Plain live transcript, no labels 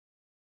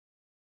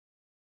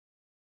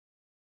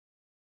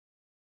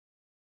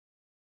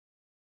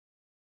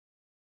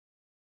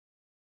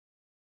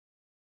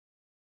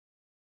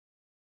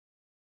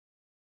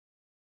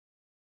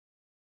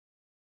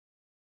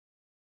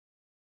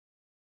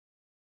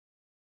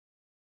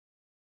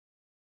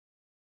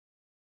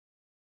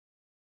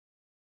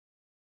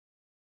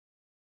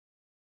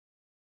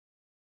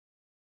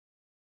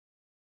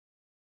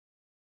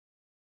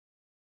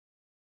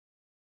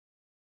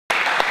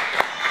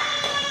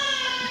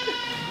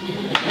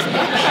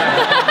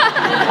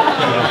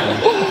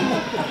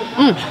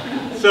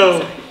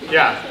So,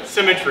 yeah,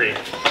 symmetry.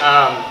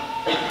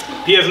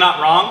 Pia's not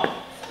wrong.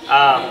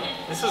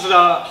 This is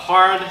a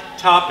hard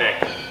topic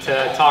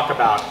to talk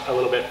about a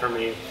little bit for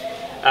me.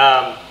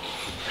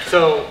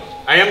 So,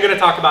 I am going to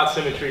talk about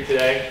symmetry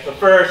today, but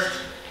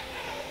first,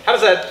 how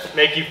does that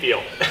make you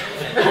feel?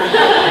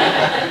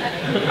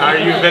 Are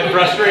you a bit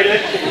frustrated?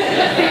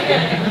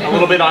 A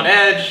little bit on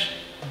edge?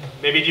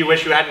 Maybe do you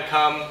wish you hadn't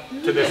come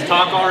to this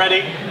talk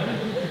already?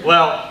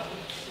 Well,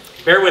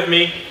 bear with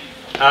me.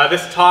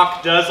 This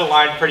talk does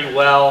align pretty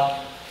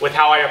well with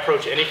how I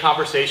approach any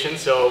conversation,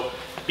 so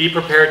be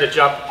prepared to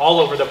jump all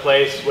over the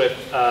place with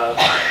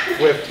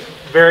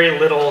very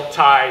little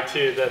tie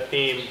to the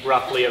theme,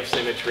 roughly, of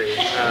symmetry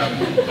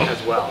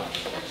as well.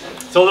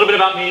 So a little bit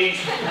about me.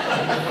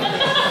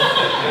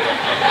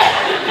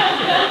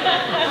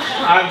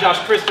 I'm Josh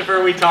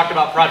Christopher. We talked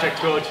about Project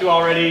 202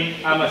 already.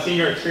 I'm a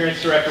senior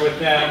experience director with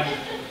them.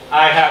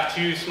 I have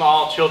 2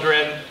 small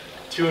children,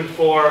 2 and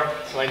 4,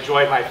 so I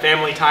enjoy my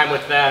family time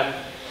with them.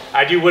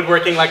 I do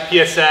woodworking like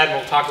Pia said, and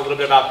we'll talk a little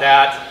bit about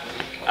that.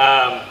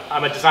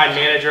 I'm a design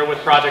manager with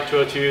Project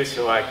 202,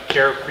 so I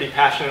care pretty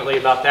passionately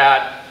about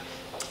that.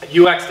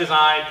 UX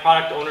design,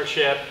 product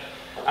ownership.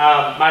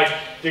 My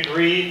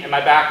degree and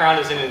my background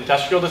is in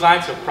industrial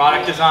design, so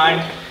product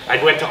design.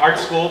 I went to art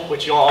school,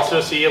 which you'll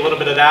also see a little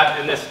bit of that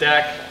in this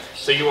deck,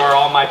 so you are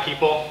all my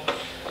people.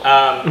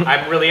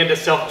 I'm really into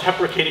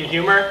self-deprecating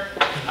humor.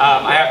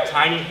 I have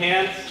tiny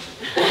hands.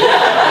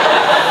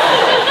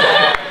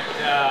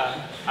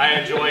 I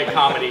enjoy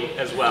comedy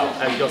as well,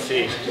 as you'll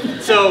see.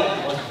 So,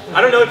 I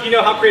don't know if you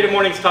know how Creative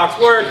Mornings talks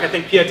work. I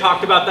think Pia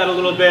talked about that a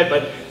little bit,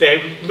 but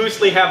they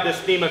loosely have this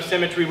theme of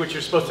symmetry which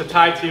you're supposed to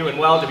tie to, and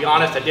well, to be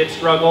honest, I did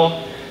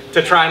struggle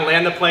to try and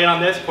land the plane on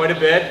this quite a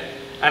bit,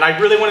 and I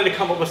really wanted to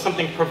come up with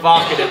something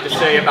provocative to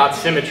say about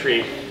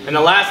symmetry. And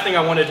the last thing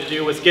I wanted to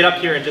do was get up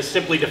here and just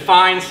simply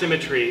define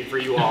symmetry for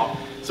you all.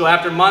 So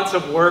after months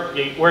of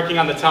working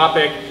on the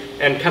topic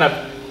and kind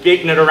of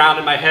beating it around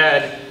in my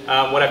head,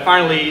 what I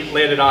finally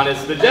landed on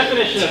is the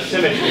definition of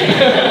symmetry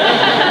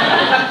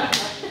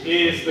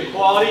is the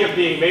quality of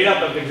being made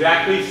up of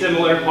exactly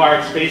similar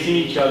parts facing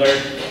each other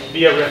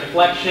via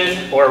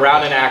reflection or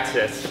around an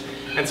axis.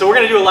 And so we're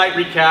going to do a light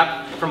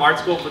recap from art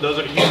school for those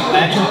of you who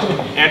went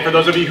and for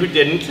those of you who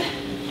didn't.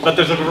 But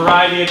there's a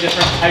variety of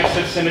different types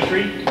of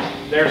symmetry.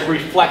 There's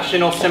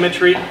reflectional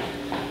symmetry.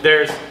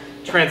 There's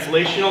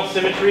translational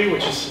symmetry,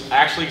 which is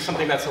actually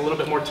something that's a little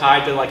bit more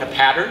tied to like a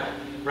pattern.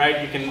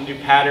 Right? You can do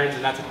patterns,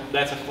 and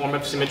that's a form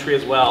of symmetry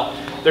as well.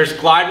 There's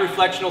glide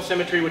reflectional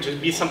symmetry, which would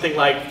be something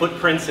like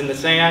footprints in the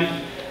sand,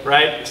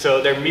 right?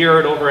 So they're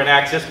mirrored over an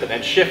axis, but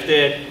then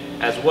shifted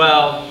as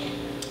well.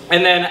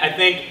 And then I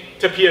think,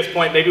 to Pia's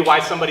point, maybe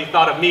why somebody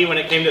thought of me when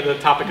it came to the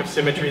topic of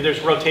symmetry, there's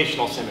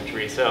rotational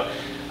symmetry. So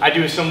I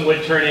do some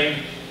wood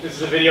turning. This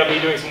is a video of me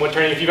doing some wood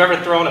turning. If you've ever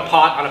thrown a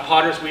pot on a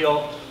potter's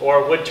wheel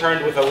or wood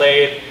turned with a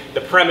lathe, the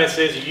premise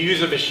is you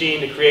use a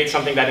machine to create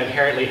something that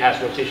inherently has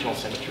rotational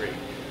symmetry.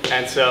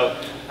 And so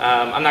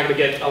I'm not going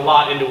to get a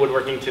lot into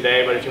woodworking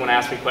today, but if you want to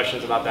ask me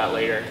questions about that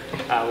later,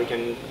 I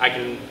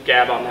can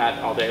gab on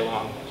that all day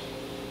long.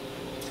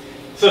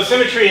 So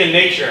symmetry in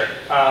nature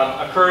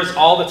occurs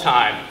all the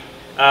time.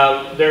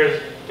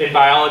 In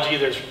biology,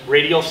 there's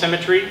radial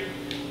symmetry.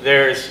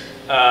 There's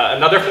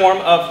another form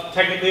of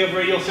technically of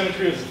radial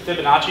symmetry is the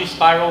Fibonacci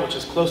spiral, which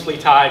is closely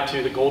tied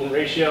to the golden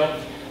ratio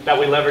that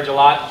we leverage a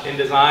lot in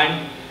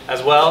design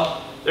as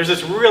well. There's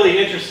this really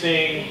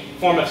interesting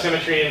form of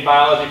symmetry in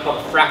biology called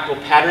a fractal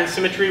pattern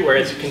symmetry, where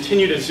as you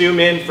continue to zoom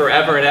in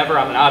forever and ever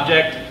on an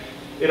object,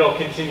 it'll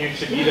continue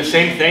to be the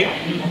same thing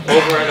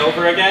over and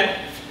over again.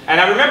 And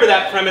I remember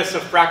that premise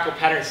of fractal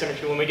pattern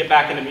symmetry when we get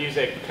back into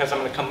music, because I'm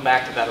going to come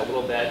back to that a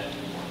little bit.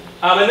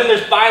 And then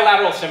there's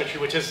bilateral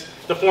symmetry, which is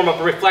the form of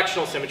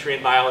reflectional symmetry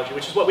in biology,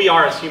 which is what we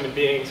are as human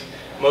beings.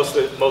 Most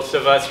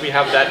of us, we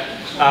have that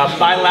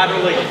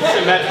bilaterally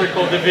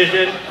symmetrical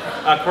division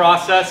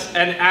across us.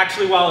 And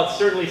actually, while it's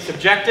certainly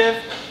subjective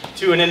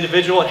to an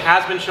individual, it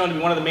has been shown to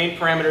be one of the main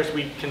parameters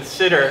we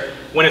consider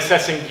when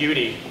assessing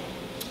beauty.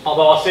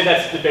 Although I'll say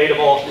that's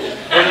debatable when you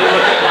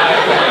look at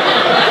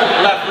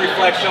my left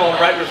reflectional and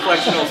right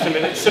reflectional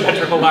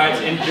symmetrical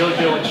lines in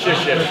JoJo and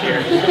Shishif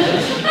here.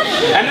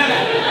 And then,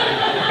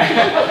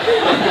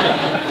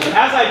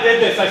 as I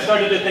did this, I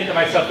started to think to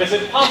myself, is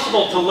it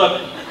possible to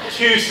look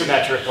too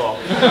symmetrical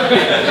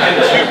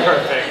and too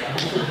perfect?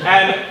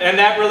 And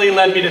that really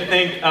led me to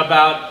think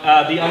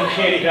about the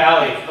uncanny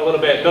valley a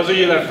little bit. Those of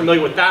you that are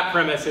familiar with that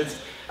premise, it's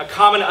a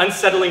common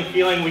unsettling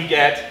feeling we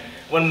get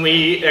when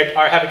we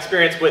have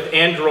experience with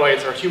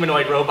androids or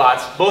humanoid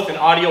robots, both in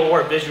audio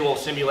or visual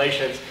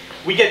simulations.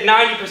 We get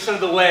 90% of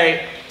the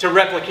way to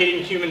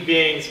replicating human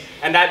beings,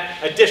 and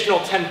that additional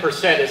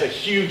 10% is a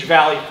huge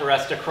valley for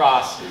us to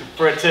cross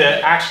for it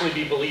to actually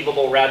be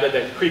believable rather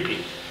than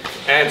creepy.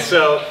 And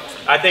so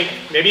I think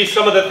maybe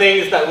some of the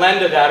things that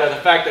lend to that are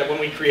the fact that when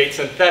we create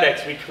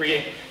synthetics, we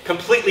create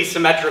completely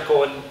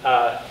symmetrical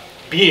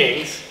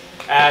beings.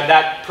 And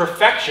that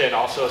perfection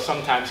also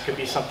sometimes could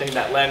be something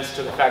that lends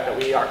to the fact that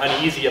we are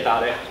uneasy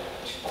about it.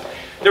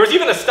 There was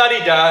even a study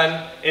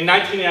done in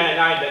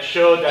 1999 that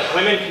showed that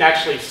women can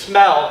actually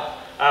smell,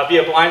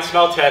 via blind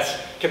smell tests,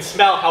 can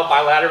smell how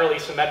bilaterally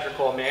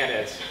symmetrical a man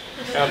is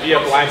via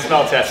blind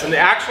smell tests. And the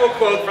actual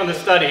quote from the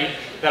study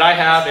that I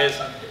have is,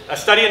 a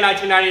study in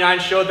 1999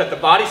 showed that the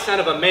body scent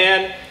of a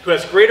man who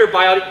has greater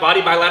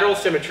body bilateral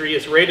symmetry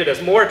is rated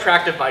as more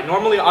attractive by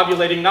normally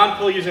ovulating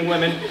non-pill using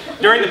women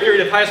during the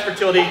period of highest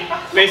fertility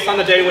based on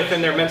the day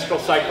within their menstrual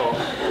cycle.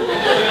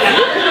 And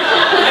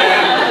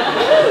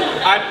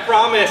I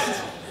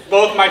promised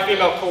both my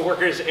female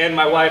co-workers and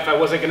my wife I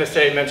wasn't going to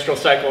say menstrual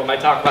cycle in my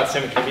talk about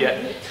symmetry,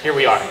 yet here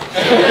we are.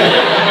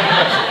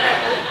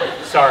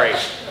 Sorry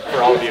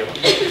for all of you.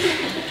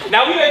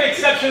 Now, we make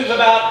exceptions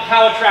about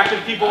how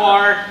attractive people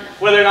are,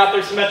 whether or not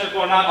they're symmetrical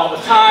or not, all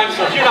the time.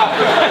 So if you're not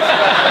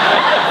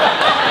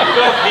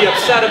don't be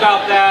upset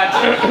about that.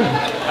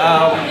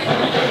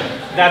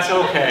 That's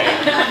okay.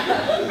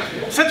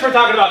 Since we're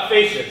talking about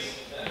faces,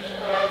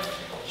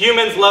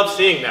 humans love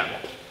seeing them.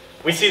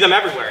 We see them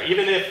everywhere.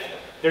 Even if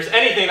there's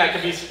anything that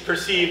could be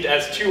perceived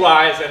as two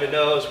eyes and a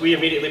nose, we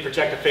immediately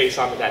project a face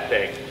onto that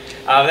thing.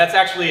 That's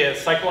actually a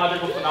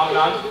psychological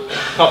phenomenon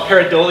called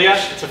pareidolia.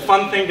 It's a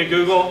fun thing to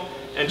Google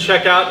and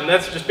check out, and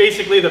that's just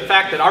basically the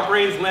fact that our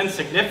brains lend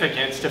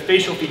significance to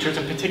facial features,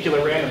 in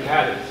particular random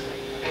patterns.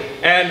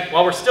 And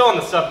while we're still on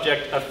the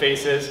subject of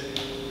faces,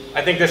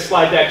 I think this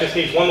slide deck just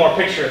needs one more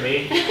picture of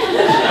me.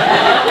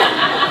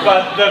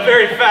 But the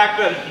very fact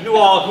that you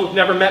all who've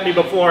never met me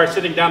before are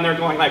sitting down there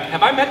going like,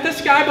 have I met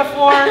this guy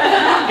before?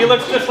 He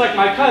looks just like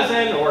my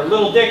cousin, or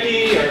Little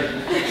Dicky, or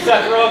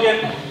Seth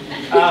Rogen.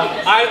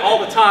 I, all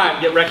the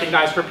time, get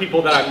recognized for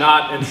people that I'm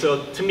not, and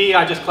so to me,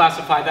 I just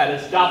classify that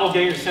as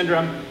doppelganger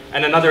syndrome,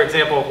 and another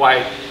example of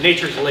why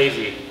nature's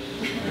lazy.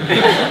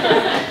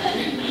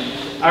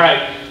 All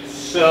right,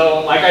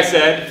 so like I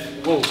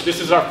said, whoa,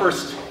 this is our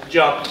first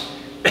jump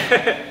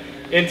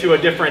into a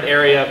different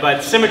area,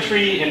 but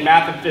symmetry in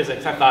math and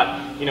physics, I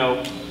thought, you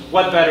know,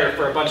 what better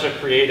for a bunch of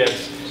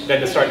creatives than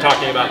to start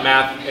talking about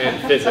math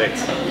and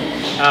physics.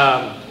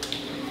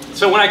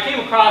 So when I came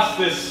across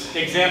this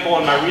example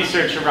in my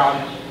research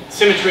around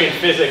symmetry in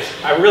physics,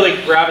 I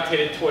really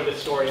gravitated toward this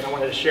story and I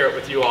wanted to share it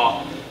with you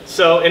all.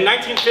 So in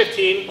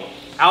 1915,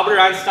 Albert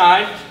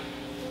Einstein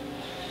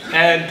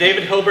and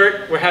David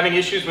Hilbert were having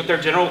issues with their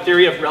general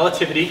theory of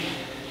relativity.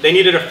 They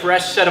needed a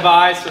fresh set of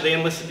eyes, so they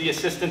enlisted the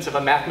assistance of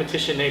a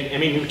mathematician named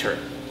Emmy Noether.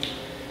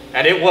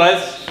 And it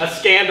was a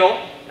scandal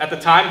at the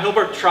time.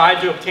 Hilbert tried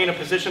to obtain a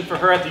position for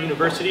her at the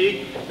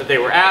university that they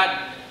were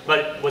at,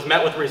 but was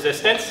met with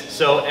resistance.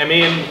 So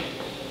Emmy and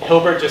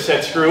Hilbert just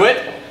said, screw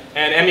it.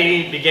 And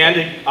Emmy began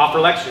to offer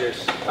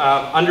lectures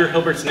under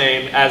Hilbert's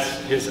name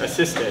as his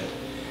assistant.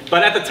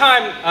 But at the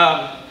time,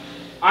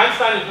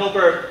 Einstein and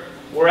Hilbert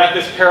were at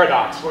this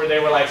paradox where they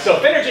were like, so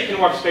if energy can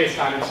warp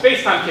space-time and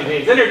space-time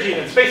contains energy,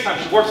 then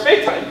space-time should warp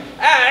space-time.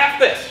 F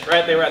this,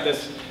 right? They were at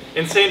this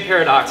insane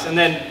paradox. And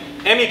then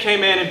Emmy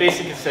came in and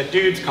basically said,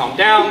 dudes, calm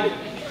down.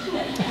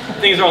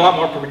 Things are a lot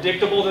more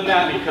predictable than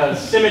that because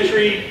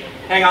symmetry,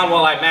 hang on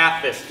while I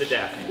math this to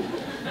death.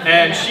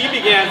 And she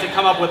began to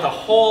come up with a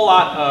whole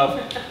lot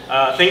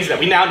of things that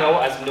we now know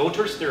as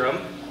Noether's theorem,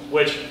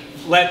 which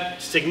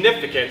lent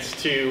significance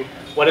to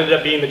what ended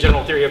up being the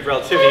general theory of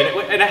relativity.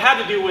 And it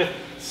had to do with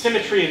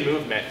symmetry and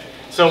movement.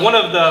 So one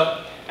of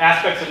the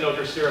aspects of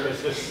Noether's theorem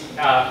is this,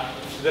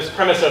 this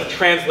premise of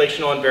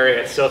translational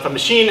invariance. So if a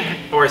machine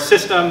or a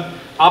system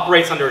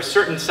operates under a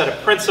certain set of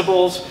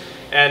principles,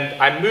 and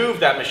I move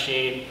that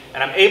machine,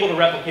 and I'm able to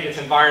replicate its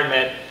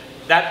environment,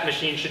 that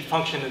machine should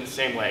function in the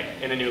same way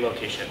in a new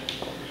location.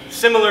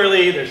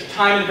 Similarly, there's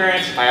time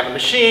invariance. If I have a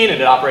machine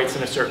and it operates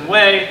in a certain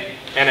way,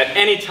 and at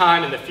any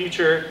time in the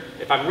future,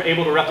 if I'm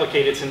able to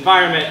replicate its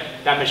environment,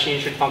 that machine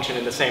should function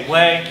in the same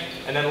way.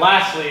 And then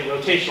lastly,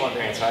 rotational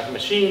invariance. So I have a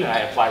machine and I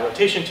apply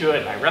rotation to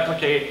it and I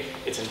replicate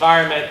its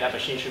environment, that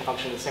machine should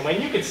function in the same way.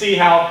 And you can see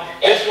how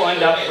this will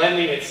end up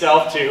lending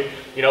itself to,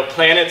 you know,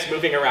 planets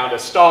moving around a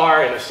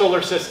star in a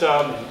solar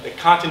system, and the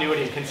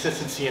continuity and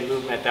consistency in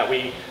movement that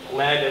we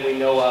lend and we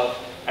know of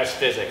as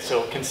physics.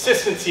 So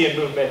consistency in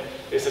movement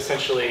is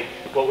essentially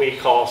what we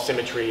call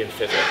symmetry in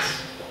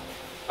physics.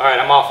 All right,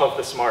 I'm off of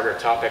the smarter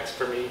topics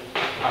for me,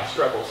 my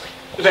struggles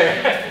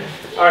there.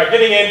 All right,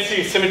 getting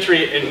into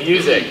symmetry in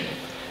music.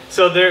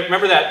 So there,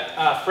 remember that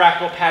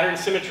fractal pattern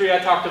symmetry I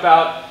talked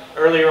about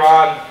earlier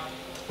on?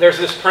 There's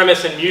this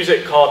premise in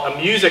music called a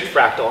music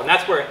fractal, and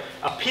that's where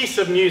a piece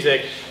of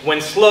music,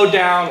 when slowed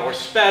down or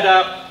sped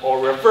up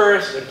or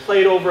reversed and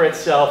played over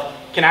itself,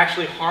 can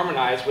actually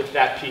harmonize with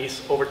that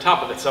piece over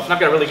top of itself. And I've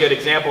got a really good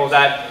example of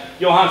that.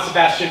 Johann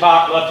Sebastian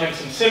Bach loved him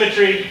some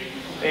symmetry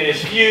in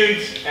his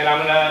fugues, and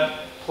I'm gonna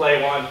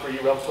play one for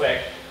you real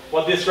quick.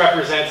 What this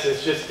represents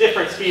is just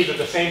different speeds of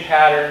the same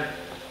pattern,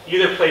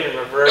 either played in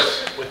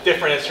reverse with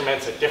different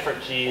instruments at different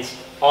keys,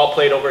 all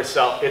played over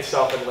itself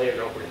and layered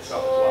over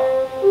itself as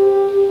well.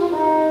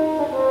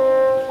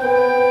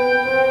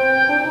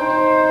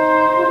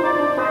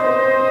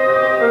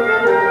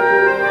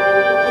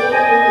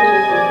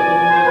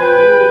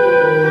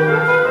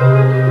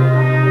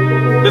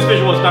 This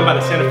visual was done by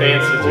the Santa Fe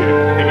Institute.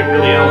 I think it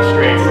really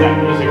illustrates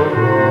that music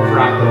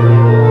fractal.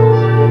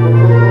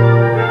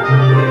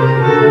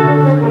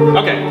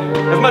 Okay,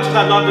 as much as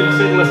I'd love to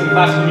sit and listen to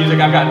classical music,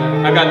 I've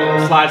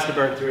got slides to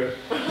burn through.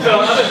 So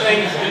other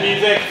things in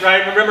music,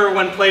 right? Remember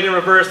when played in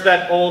reverse,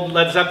 that old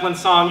Led Zeppelin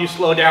song, you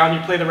slow down,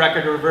 you play the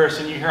record in reverse,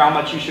 and you hear how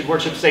much you should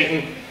worship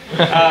Satan.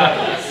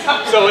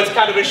 So it's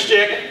kind of a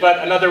shtick, but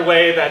another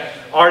way that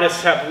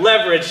artists have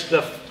leveraged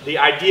the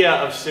idea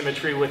of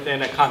symmetry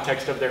within a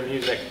context of their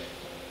music.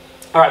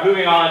 All right,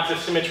 moving on to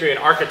symmetry in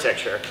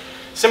architecture.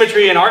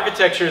 Symmetry in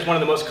architecture is one of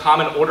the most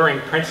common ordering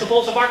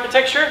principles of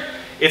architecture.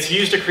 It's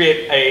used to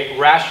create a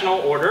rational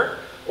order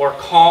or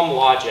calm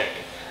logic.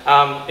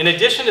 In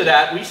addition to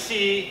that, we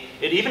see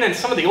it even in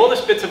some of the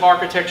oldest bits of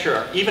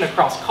architecture, even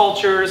across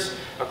cultures,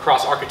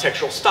 across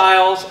architectural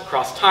styles,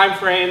 across time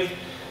frames.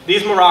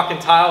 These Moroccan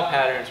tile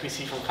patterns we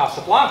see from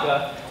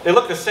Casablanca, they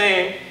look the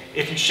same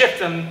if you shift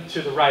them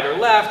to the right or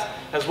left,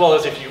 as well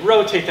as if you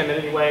rotate them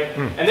in any way.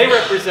 And they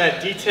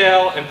represent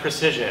detail and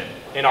precision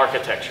in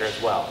architecture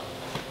as well.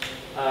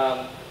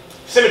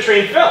 Symmetry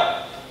in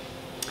film.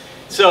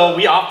 So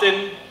we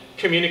often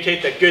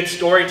communicate that good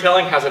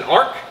storytelling has an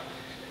arc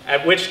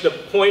at which the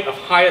point of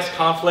highest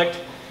conflict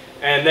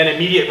and then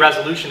immediate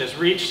resolution is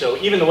reached. So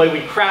even the way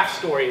we craft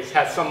stories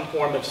has some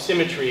form of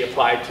symmetry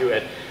applied to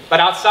it. But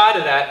outside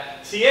of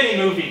that, see any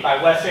movie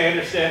by Wes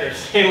Anderson or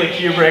Stanley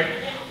Kubrick,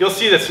 you'll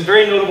see that some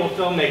very notable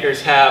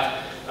filmmakers have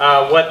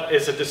what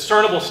is a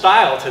discernible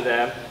style to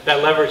them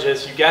that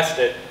leverages, you guessed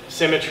it,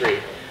 symmetry.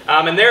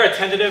 And their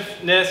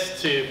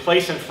attentiveness to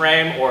place and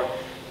frame, or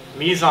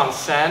mise en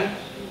scène,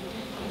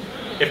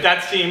 if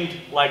that seemed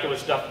like it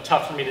was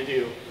tough for me to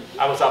do,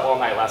 I was up all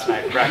night last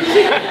night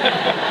practicing,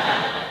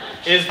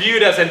 is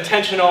viewed as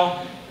intentional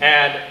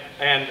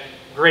and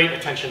great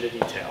attention to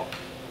detail.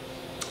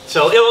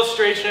 So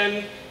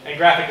illustration and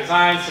graphic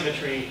design,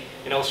 symmetry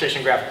in illustration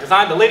and graphic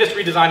design. The latest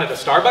redesign of the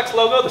Starbucks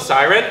logo, the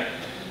siren,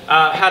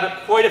 had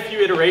quite a few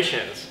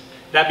iterations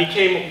that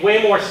became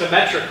way more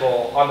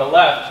symmetrical on the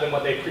left than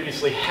what they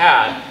previously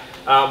had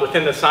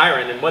within the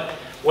siren. And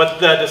what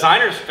the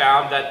designers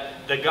found, that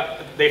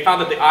they found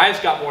that the eyes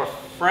got more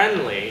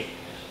friendly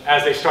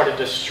as they started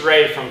to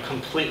stray from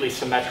completely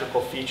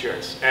symmetrical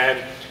features.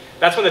 And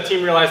that's when the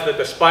team realized that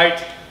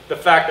despite the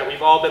fact that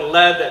we've all been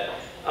led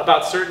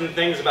about certain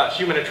things about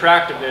human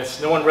attractiveness,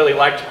 no one really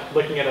liked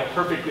looking at a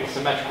perfectly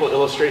symmetrical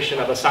illustration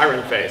of a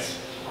siren face.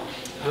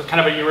 It was kind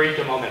of a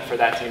eureka moment for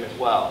that team as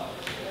well.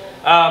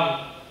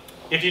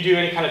 If you do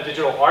any kind of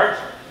digital art,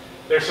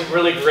 there's some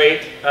really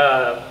great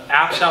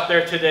apps out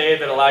there today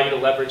that allow you to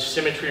leverage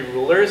symmetry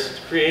rulers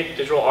to create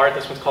digital art.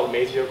 This one's called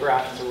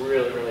Amasiograph. It's a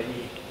really, really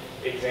neat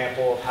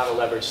example of how to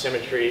leverage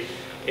symmetry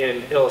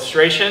in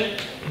illustration.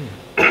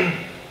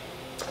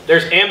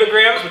 There's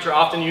ambigrams, which are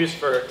often used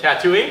for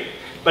tattooing,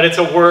 but it's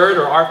a word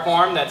or art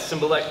form that's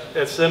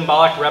a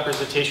symbolic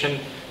representation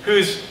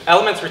whose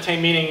elements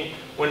retain meaning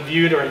when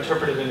viewed or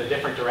interpreted in a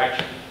different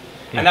direction.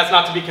 And that's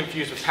not to be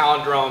confused with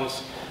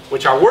palindromes,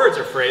 which are words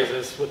or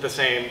phrases with the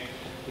same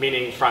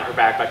meaning front or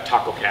back, like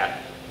taco cat.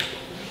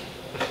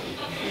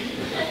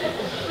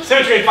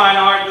 Symmetry in fine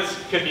art,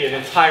 this could be an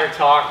entire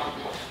talk,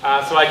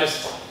 so I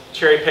just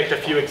cherry-picked a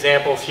few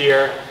examples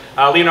here.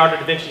 Leonardo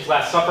da Vinci's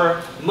Last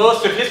Supper,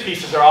 most of his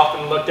pieces are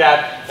often looked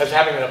at as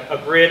having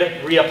a grid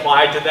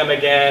reapplied to them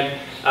again,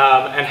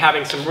 and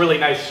having some really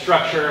nice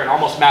structure and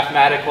almost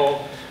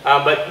mathematical.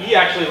 But he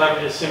actually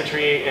leverages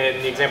symmetry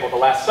in the example of the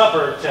Last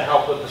Supper to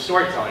help with the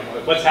storytelling.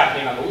 What's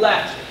happening on the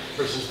left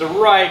versus the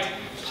right,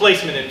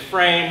 placement in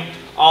frame,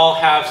 all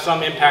have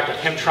some impact of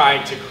him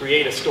trying to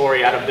create a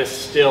story out of this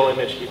still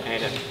image he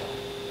painted.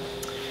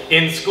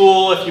 In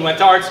school, if you went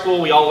to art school,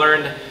 we all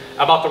learned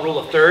about the rule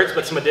of thirds,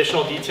 but some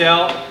additional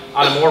detail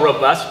on a more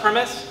robust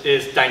premise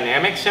is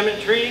dynamic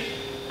symmetry.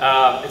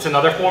 It's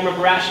another form of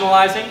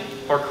rationalizing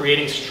or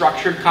creating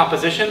structured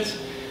compositions.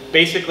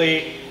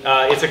 Basically,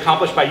 it's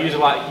accomplished by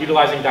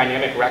utilizing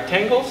dynamic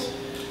rectangles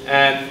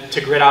and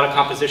to grid out a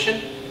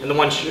composition. And the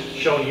one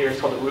shown here is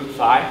called the root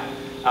phi.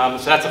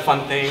 So that's a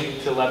fun thing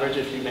to leverage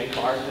if you make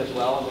art as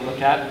well to look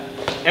at.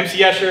 MC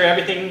Escher,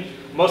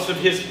 most of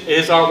his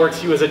artworks,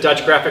 he was a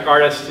Dutch graphic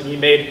artist, and he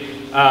made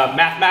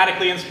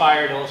mathematically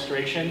inspired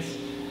illustrations.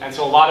 And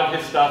so a lot of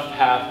his stuff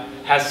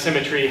has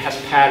symmetry, has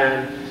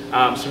pattern,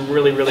 some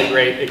really, really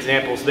great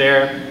examples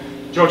there.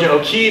 Georgia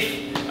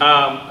O'Keeffe,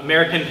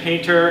 American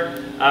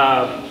painter,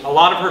 a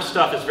lot of her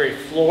stuff is very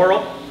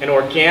floral and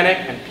organic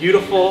and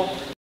beautiful.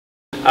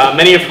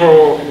 Many of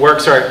her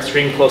works are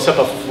extreme close-up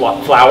of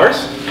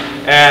flowers,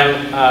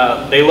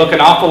 and they look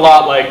an awful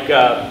lot like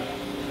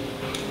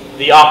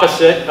the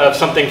opposite of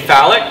something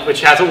phallic,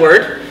 which has a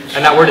word,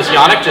 and that word is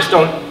yonic. Just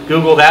don't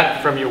Google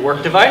that from your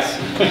work device.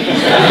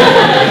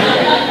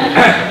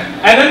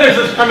 And then there's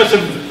this premise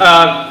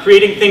of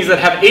creating things that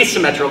have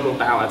asymmetrical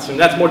balance, and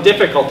that's more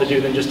difficult to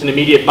do than just an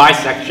immediate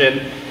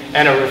bisection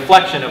and a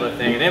reflection of a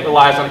thing, and it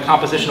relies on a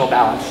compositional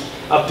balance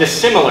of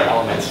dissimilar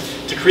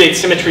elements to create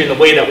symmetry in the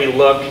way that we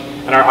look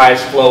and our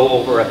eyes flow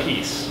over a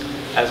piece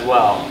as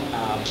well.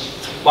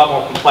 It's a lot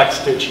more complex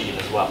to achieve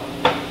as well.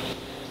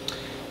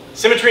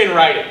 Symmetry in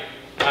writing.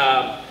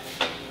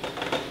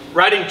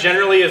 Writing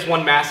generally is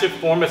one massive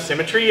form of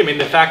symmetry. I mean,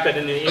 the fact that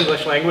in the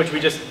English language we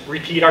just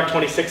repeat our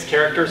 26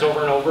 characters over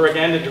and over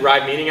again to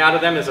derive meaning out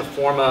of them is a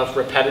form of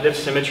repetitive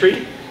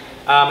symmetry.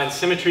 And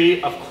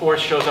symmetry, of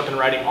course, shows up in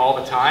writing all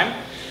the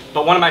time.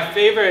 But one of my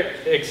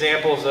favorite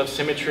examples of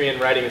symmetry in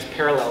writing is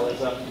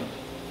parallelism.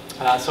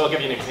 So I'll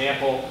give you an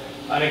example.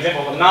 An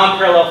example of a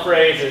non-parallel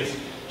phrase is,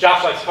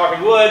 Josh likes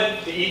carving wood,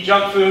 to eat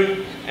junk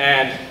food,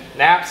 and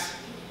naps.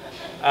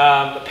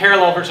 The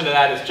parallel version of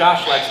that is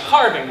Josh likes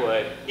carving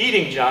wood,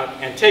 eating junk,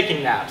 and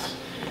taking naps.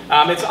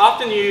 It's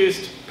often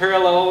used,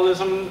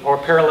 parallelism or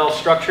parallel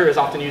structure is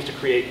often used to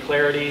create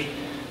clarity,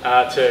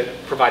 to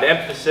provide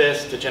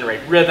emphasis, to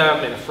generate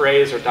rhythm in a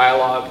phrase or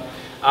dialogue.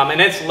 And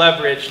it's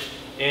leveraged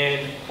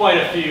in quite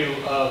a few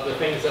of the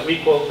things that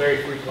we quote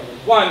very frequently.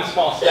 One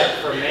small step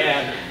for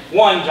man,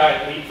 one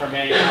giant leap for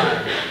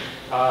mankind.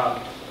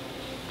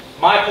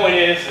 My point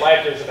is,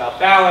 life is about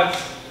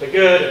balance. The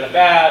good and the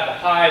bad, the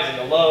highs and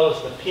the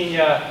lows, the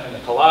piña and the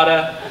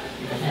colada.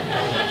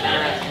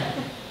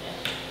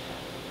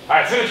 All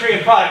right, symmetry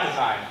and product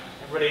design.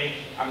 Everybody,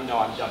 I know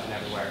I'm jumping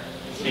everywhere.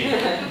 It's me.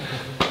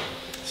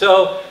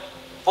 So,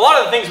 a lot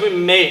of the things we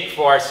make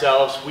for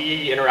ourselves,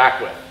 we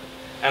interact with.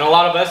 And a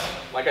lot of us,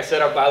 like I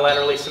said, are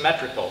bilaterally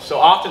symmetrical. So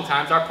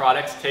oftentimes our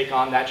products take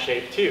on that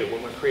shape too.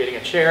 When we're creating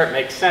a chair, it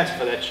makes sense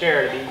for that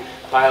chair to be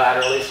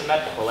bilaterally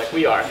symmetrical like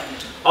we are.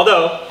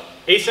 Although,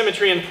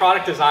 asymmetry in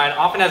product design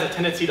often has a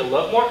tendency to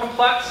look more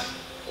complex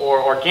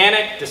or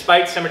organic,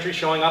 despite symmetry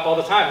showing up all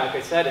the time, like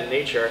I said, in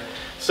nature.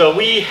 So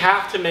we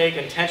have to make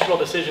intentional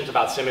decisions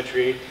about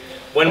symmetry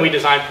when we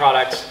design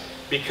products,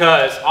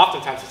 because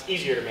oftentimes it's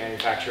easier to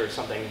manufacture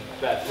something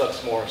that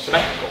looks more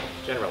symmetrical,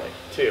 generally,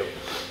 too.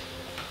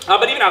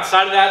 But even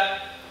outside of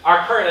that,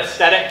 our current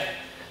aesthetic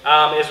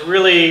is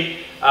really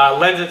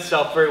lends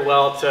itself very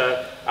well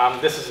to,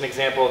 this is an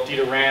example of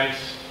Dieter Rams,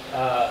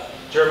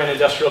 German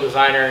industrial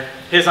designer.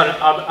 His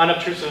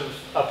unobtrusive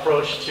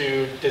approach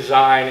to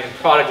design and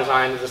product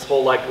design is this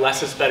whole like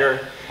less is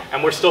better,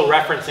 and we're still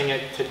referencing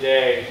it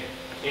today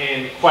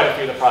in quite a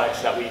few of the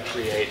products that we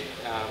create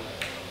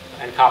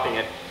and copying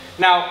it.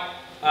 Now,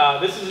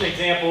 this is an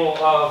example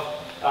of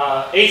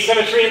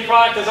asymmetry in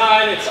product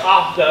design. It's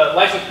off the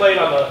license plate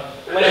on the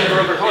Land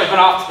Rover. It's always been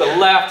off to the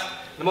left.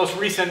 The most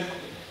recent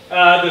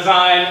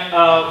design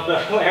of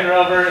the Land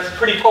Rover is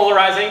pretty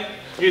polarizing.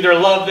 You either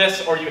love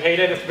this or you hate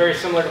it. It's very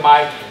similar to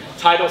my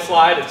title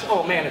slide. It's,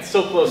 oh man, it's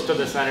so close to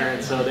the center,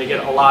 and so they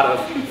get a lot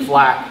of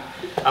flack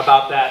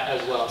about that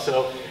as well.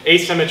 So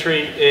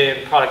asymmetry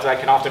in product design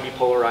can often be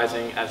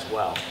polarizing as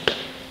well.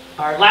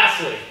 All right,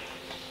 lastly,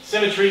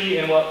 symmetry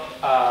in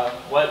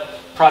what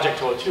Project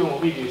 202 and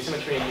what we do,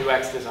 symmetry in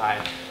UX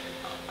design.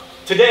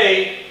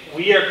 Today,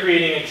 we are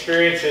creating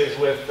experiences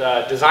with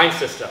design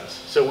systems.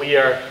 So we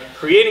are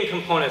creating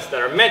components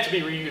that are meant to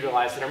be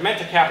reutilized, that are meant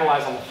to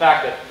capitalize on the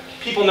fact that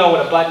people know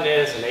what a button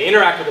is, and they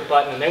interact with the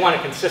button, and they want a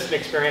consistent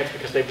experience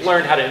because they've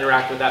learned how to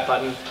interact with that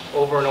button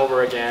over and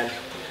over again.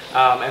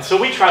 And so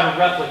we try to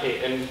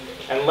replicate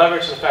and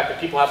leverage the fact that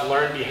people have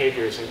learned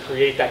behaviors and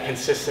create that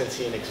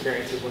consistency in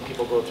experiences when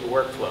people go through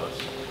workflows.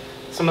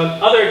 Some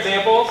other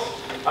examples,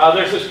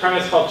 there's this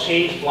premise called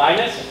change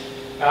blindness,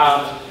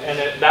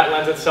 and that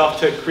lends itself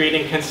to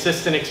creating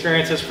consistent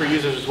experiences for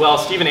users as well.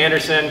 Steven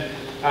Anderson,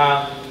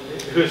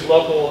 who's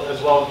local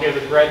as well, gave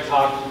a great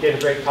talk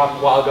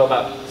a while ago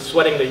about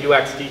sweating the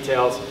UX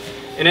details.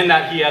 And in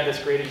that, he had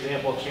this great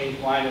example of change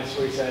blindness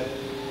where he said,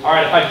 all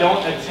right, if I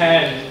don't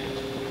attend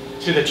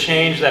to the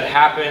change that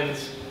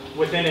happens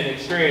within an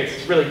experience,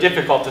 it's really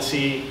difficult to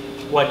see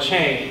what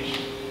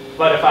changed.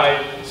 But if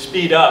I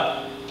speed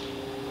up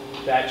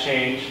that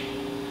change,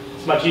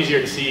 it's much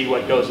easier to see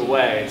what goes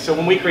away. So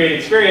when we create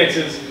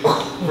experiences,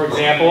 for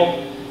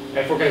example,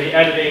 if we're going to be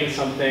editing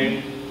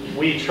something,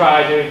 we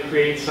try to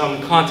create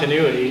some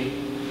continuity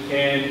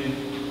in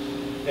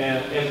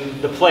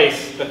the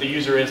place that the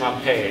user is on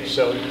page.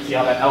 So you can see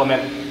how that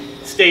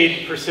element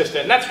stayed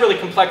persistent. And that's really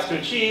complex to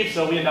achieve,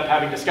 so we end up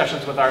having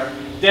discussions with our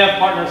dev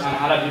partners on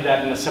how to do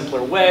that in a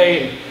simpler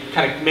way and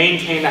kind of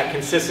maintain that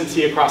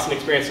consistency across an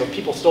experience so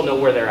people still know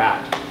where they're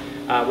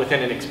at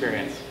within an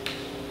experience.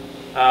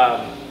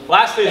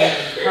 Lastly,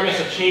 the premise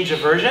of change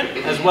aversion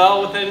as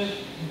well within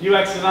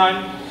UX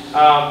design,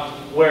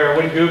 where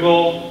when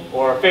Google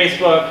or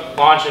Facebook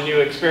launch a new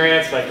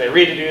experience, like they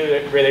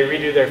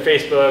redo their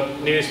Facebook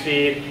news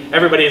feed,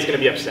 everybody is going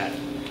to be upset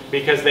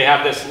because they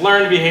have this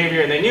learned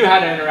behavior and they knew how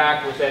to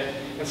interact with it.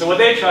 And so what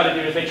they try to do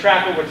is they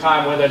track over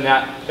time whether or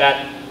not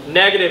that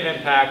negative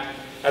impact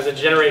as a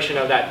generation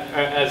of that,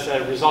 as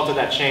a result of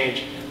that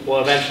change, will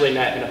eventually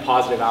net in a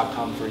positive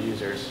outcome for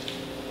users.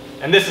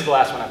 And this is the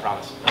last one, I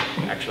promise,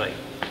 actually.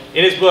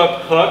 In his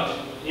book,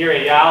 Hooked,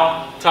 Niraj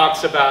Yal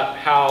talks about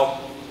how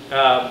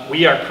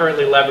we are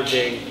currently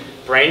leveraging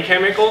brain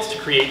chemicals to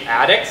create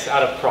addicts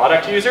out of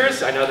product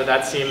users. I know that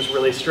that seems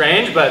really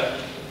strange, but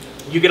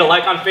you get a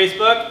like on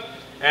Facebook,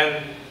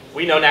 and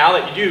we know now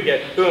that you do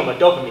get, boom, a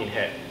dopamine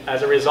hit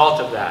as a result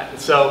of that. And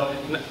so,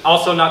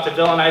 also not to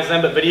villainize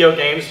them, but video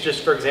games,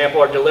 just for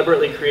example, are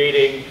deliberately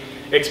creating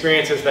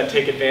experiences that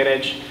take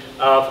advantage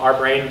of our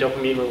brain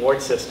dopamine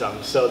reward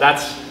system. So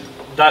that's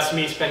thus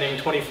me spending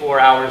 24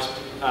 hours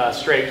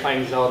straight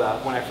playing Zelda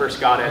when I first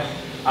got it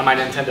on my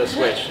Nintendo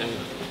Switch and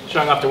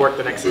showing up to work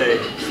the next day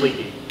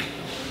sleepy.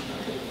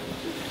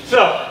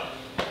 So,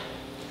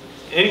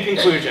 in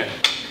conclusion,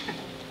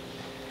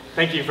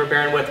 thank you for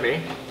bearing with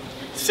me.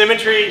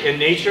 Symmetry in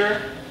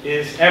nature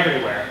is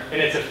everywhere,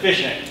 and it's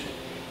efficient.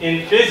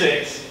 In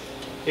physics,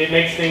 it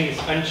makes things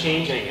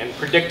unchanging and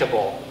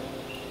predictable.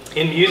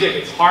 In music,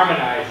 it's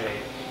harmonizing.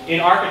 In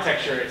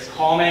architecture, it's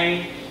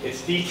calming,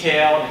 it's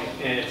detailed,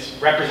 and it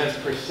represents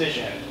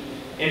precision.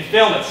 In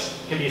film, it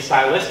can be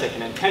stylistic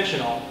and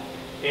intentional.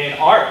 In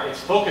art,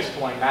 it's focus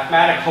point,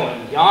 mathematical,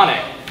 and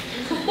ionic.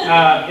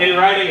 In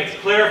writing, it's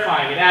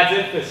clarifying, it adds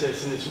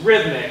emphasis, and it's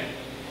rhythmic.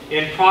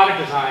 In product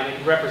design, it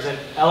can represent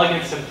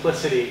elegant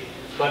simplicity,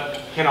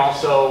 but can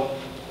also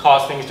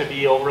cause things to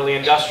be overly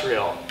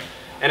industrial.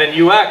 And in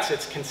UX,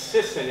 it's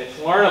consistent, it's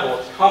learnable,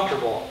 it's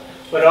comfortable,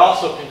 but it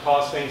also can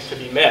cause things to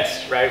be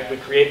missed, right? We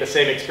create the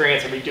same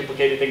experience and we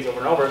duplicate things over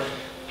and over.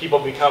 People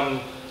become,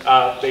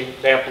 they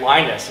have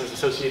blindness as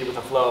associated with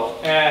the flow.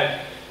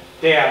 And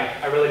damn,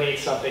 I really need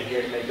something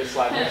here to make this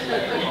slide more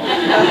symmetrical.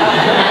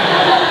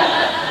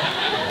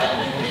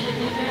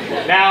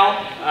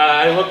 Now,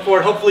 I look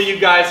forward, hopefully you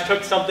guys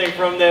took something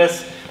from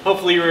this.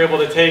 Hopefully you were able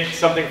to take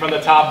something from the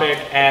topic,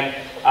 and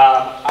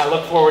I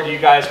look forward to you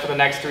guys for the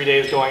next 3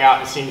 days going out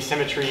and seeing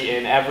symmetry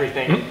in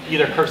everything,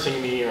 either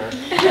cursing me or